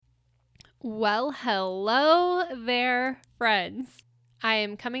Well, hello there, friends. I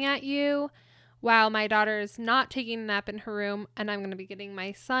am coming at you while my daughter is not taking a nap in her room, and I'm going to be getting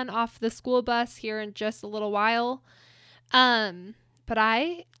my son off the school bus here in just a little while. But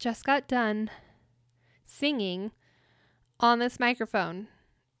I just got done singing on this microphone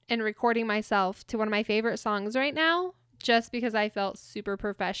and recording myself to one of my favorite songs right now, just because I felt super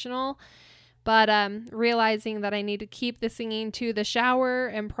professional. But realizing that I need to keep the singing to the shower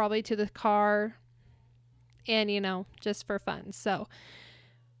and probably to the car and, just for fun. So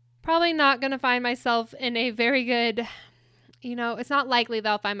probably not going to find myself in a very good, it's not likely that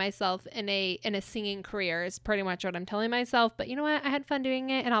I'll find myself in a singing career is pretty much what I'm telling myself. But you know what? I had fun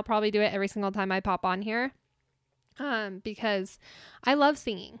doing it, and I'll probably do it every single time I pop on here because I love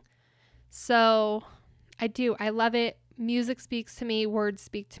singing. So I do. I love it. Music speaks to me. Words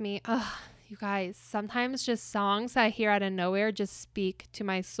speak to me. Ugh. You guys, sometimes just songs I hear out of nowhere just speak to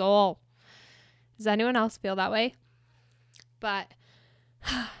my soul. Does anyone else feel that way? But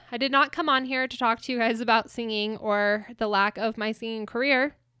I did not come on here to talk to you guys about singing or the lack of my singing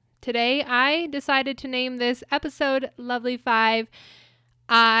career. Today, I decided to name this episode Lovely 5,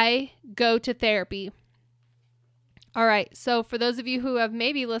 I Go to Therapy. All right, so for those of you who have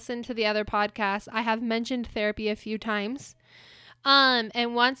maybe listened to the other podcasts, I have mentioned therapy a few times.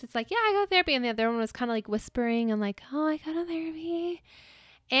 And once it's like, yeah, I go to therapy. And the other one was kind of like whispering and like, oh, I go to therapy.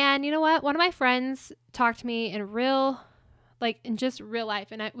 And you know what? One of my friends talked to me in just real life.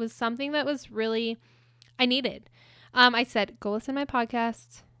 And it was something that was really, I needed. I said, go listen to my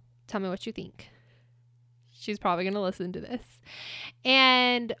podcast. Tell me what you think. She's probably going to listen to this.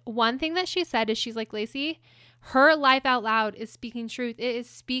 And one thing that she said is she's like, Lacey, her life out loud is speaking truth. It is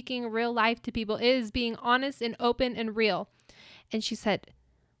speaking real life to people. It is being honest and open and real. And she said,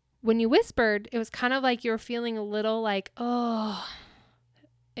 when you whispered, it was kind of like you were feeling a little like, oh,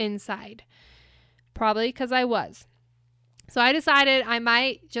 inside. Probably because I was. So I decided I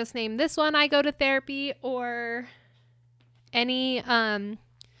might just name this one I Go to Therapy, or anything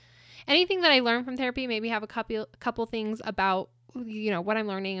that I learned from therapy, maybe have a couple things about, what I'm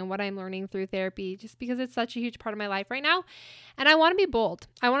learning and what I'm learning through therapy, just because it's such a huge part of my life right now. And I want to be bold.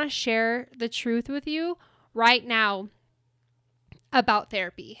 I want to share the truth with you right now about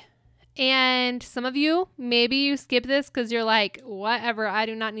therapy. And some of you, maybe you skip this because you're like, whatever, I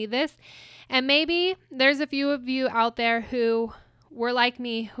do not need this. And maybe there's a few of you out there who were like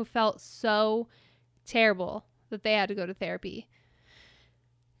me, who felt so terrible that they had to go to therapy.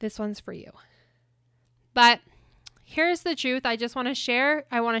 This one's for you. But here's the truth. I just want to share.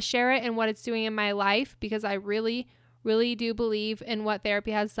 I want to share it and what it's doing in my life, because I really, really do believe in what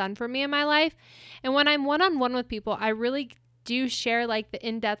therapy has done for me in my life. And when I'm one-on-one with people, I really do share like the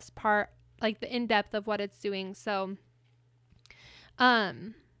in-depth part, like the in-depth of what it's doing. So,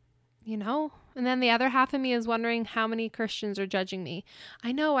 and then the other half of me is wondering how many Christians are judging me.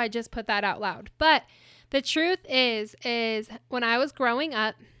 I know I just put that out loud, but the truth is when I was growing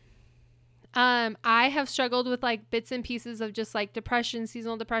up, I have struggled with like bits and pieces of just like depression,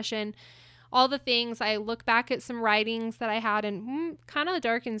 seasonal depression, all the things. I look back at some writings that I had, and kind of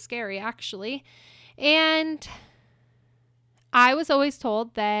dark and scary actually. And I was always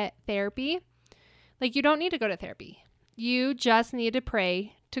told that therapy, like, you don't need to go to therapy. You just need to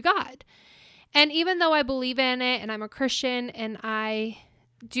pray to God. And even though I believe in it and I'm a Christian and I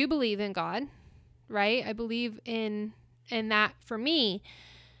do believe in God, right? I believe in that for me.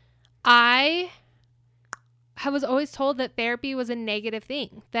 I was always told that therapy was a negative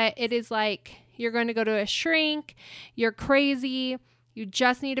thing, that it is like you're going to go to a shrink, you're crazy, you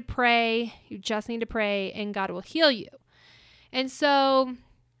just need to pray, and God will heal you. And so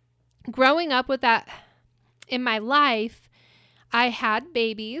growing up with that in my life, I had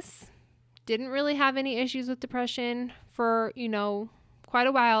babies, didn't really have any issues with depression for, quite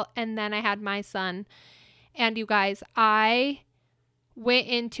a while. And then I had my son. And you guys, I went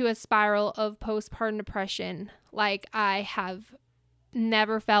into a spiral of postpartum depression like I have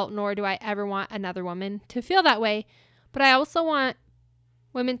never felt, nor do I ever want another woman to feel that way. But I also want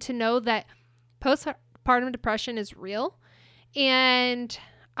women to know that postpartum depression is real. And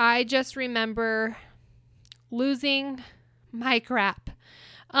I just remember losing my crap.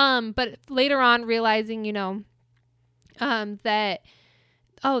 But later on realizing, that,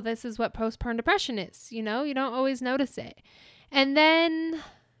 this is what postpartum depression is. You don't always notice it. And then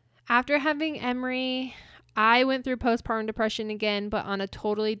after having Emery, I went through postpartum depression again, but on a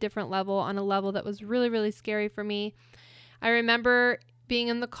totally different level, on a level that was really, really scary for me. I remember being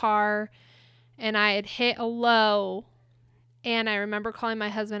in the car and I had hit a low, and I remember calling my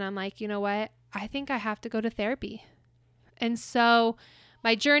husband. I'm like, you know what? I think I have to go to therapy. And so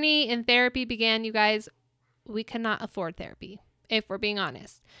my journey in therapy began, you guys, we cannot afford therapy, if we're being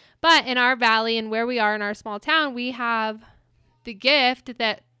honest. But in our valley and where we are in our small town, we have the gift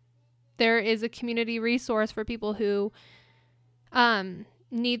that there is a community resource for people who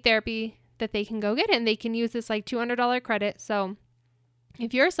need therapy that they can go get it, and they can use this like $200 credit. So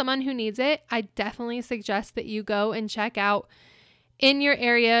if you're someone who needs it, I definitely suggest that you go and check out in your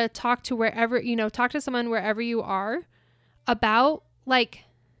area, talk to someone wherever you are about like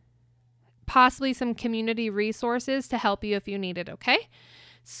possibly some community resources to help you if you need it. Okay.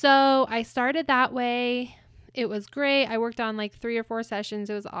 So I started that way. It was great. I worked on like 3 or 4 sessions.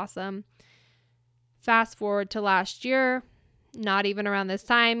 It was awesome. Fast forward to last year, not even around this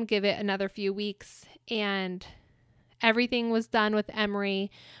time, give it another few weeks, and everything was done with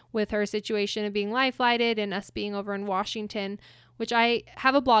Emery, with her situation of being life flighted and us being over in Washington, which I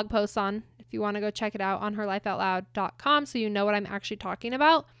have a blog post on if you want to go check it out on herlifeoutloud.com so you know what I'm actually talking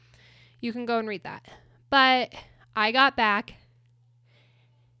about. You can go and read that. But I got back,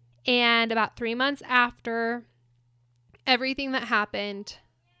 and about 3 months after everything that happened,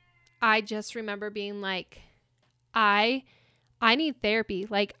 I just remember being like, I need therapy.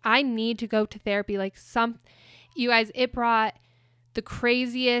 Like, I need to go to therapy. Like, you guys, it brought the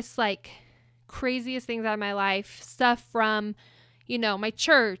craziest things out of my life. Stuff from, my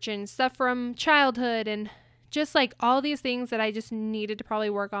church and stuff from childhood, and just like all these things that I just needed to probably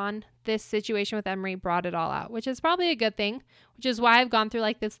work on. This situation with Emery brought it all out, which is probably a good thing, which is why I've gone through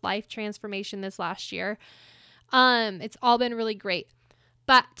like this life transformation this last year. It's all been really great.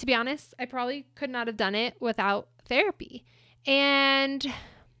 But to be honest, I probably could not have done it without therapy. And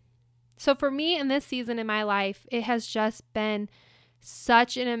so for me in this season in my life, it has just been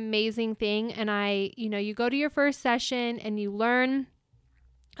such an amazing thing. And you go to your first session and you learn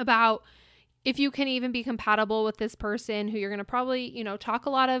about if you can even be compatible with this person who you're going to probably, talk a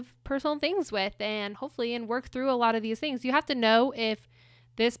lot of personal things with, and hopefully and work through a lot of these things. You have to know if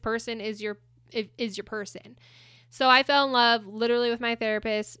this person is your person. So I fell in love literally with my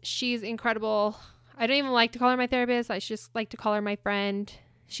therapist. She's incredible. I don't even like to call her my therapist. I just like to call her my friend.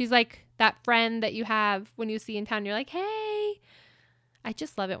 She's like that friend that you have when you see in town. You're like, hey, I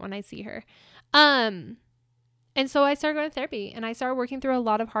just love it when I see her. And so I started going to therapy, and I started working through a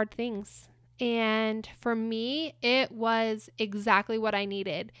lot of hard things. And for me, it was exactly what I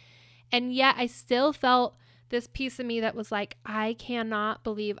needed. And yet I still felt this piece of me that was like, I cannot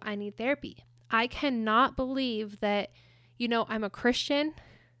believe I need therapy. I cannot believe that, I'm a Christian.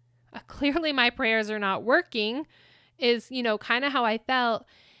 Clearly my prayers are not working is, kind of how I felt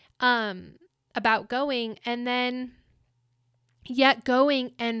about going. And then yet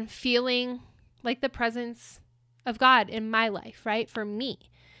going and feeling like the presence of God in my life, right? For me.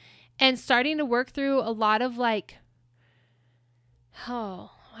 And starting to work through a lot of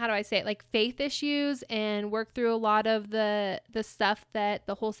how do I say it? Like faith issues, and work through a lot of the stuff that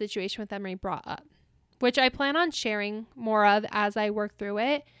the whole situation with Emery brought up, which I plan on sharing more of as I work through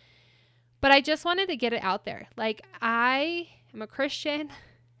it. But I just wanted to get it out there. Like, I am a Christian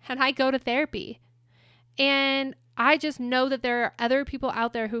and I go to therapy, and I just know that there are other people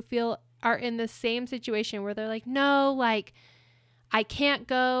out there who are in the same situation where they're like, no, like, I can't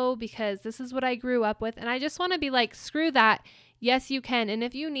go because this is what I grew up with. And I just want to be like, screw that. Yes, you can. And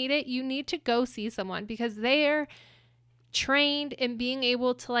if you need it, you need to go see someone, because they're trained in being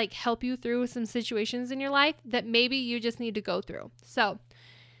able to like help you through some situations in your life that maybe you just need to go through. So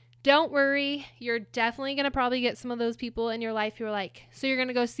don't worry. You're definitely going to probably get some of those people in your life who are like, so you're going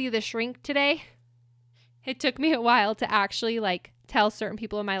to go see the shrink today? It took me a while to actually like tell certain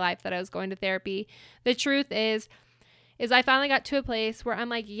people in my life that I was going to therapy. The truth is I finally got to a place where I'm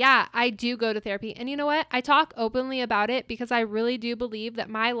like, yeah, I do go to therapy. And you know what? I talk openly about it because I really do believe that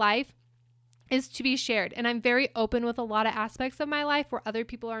my life is to be shared. And I'm very open with a lot of aspects of my life where other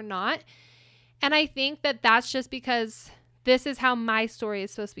people are not. And I think that that's just because this is how my story is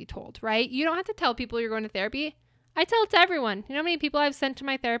supposed to be told, right? You don't have to tell people you're going to therapy. I tell it to everyone. You know how many people I've sent to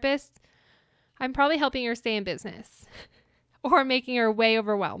my therapist? I'm probably helping her stay in business or making her way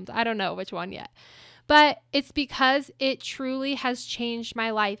overwhelmed. I don't know which one yet. But it's because it truly has changed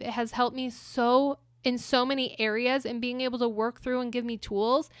my life. It has helped me in so many areas, and being able to work through and give me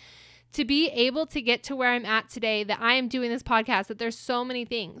tools to be able to get to where I'm at today, that I am doing this podcast, that there's so many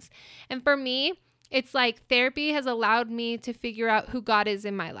things. And for me, it's like therapy has allowed me to figure out who God is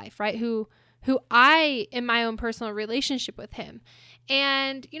in my life, right? Who I, in my own personal relationship with him.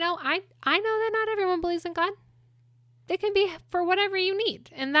 And, I know that not everyone believes in God. It can be for whatever you need.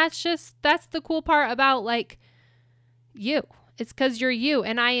 And that's the cool part about like you. It's because you're you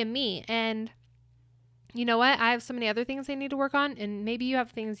and I am me. And you know what? I have so many other things I need to work on, and maybe you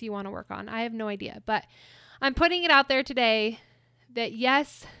have things you want to work on. I have no idea, but I'm putting it out there today that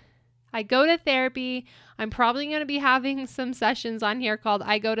yes, I go to therapy. I'm probably going to be having some sessions on here called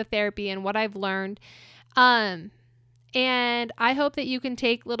I Go to Therapy and what I've learned. And I hope that you can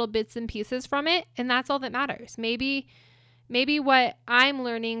take little bits and pieces from it, and that's all that matters. Maybe what I'm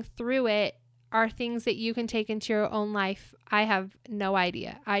learning through it are things that you can take into your own life. I have no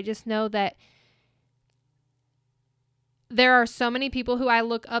idea. I just know that there are so many people who I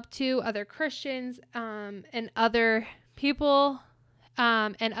look up to, other Christians, and other people,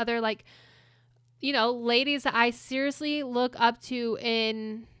 and other ladies that I seriously look up to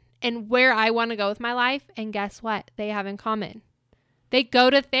in where I want to go with my life. And guess what? They have in common. They go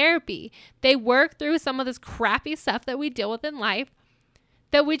to therapy. They work through some of this crappy stuff that we deal with in life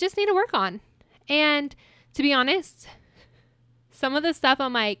that we just need to work on. And to be honest, some of the stuff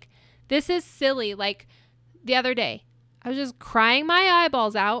I'm like, this is silly. Like the other day, I was just crying my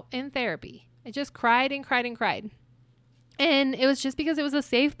eyeballs out in therapy. I just cried and cried and cried. And it was just because it was a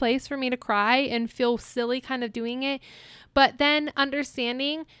safe place for me to cry and feel silly kind of doing it. But then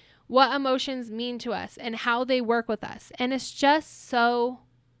understanding what emotions mean to us and how they work with us. And it's just so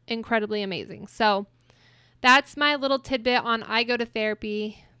incredibly amazing. So that's my little tidbit on I Go to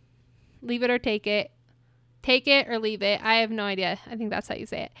Therapy. Leave it or take it. Take it or leave it. I have no idea. I think that's how you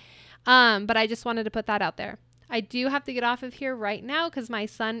say it. But I just wanted to put that out there. I do have to get off of here right now because my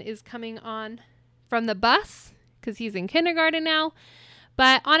son is coming on from the bus because he's in kindergarten now.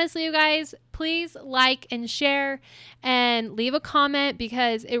 But honestly, you guys, please like and share and leave a comment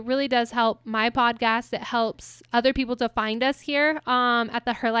because it really does help my podcast. It helps other people to find us here at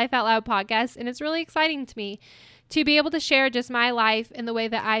the Her Life Out Loud podcast. And it's really exciting to me to be able to share just my life in the way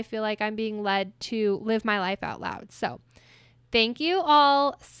that I feel like I'm being led to live my life out loud. So thank you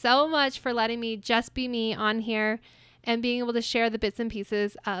all so much for letting me just be me on here and being able to share the bits and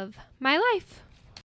pieces of my life.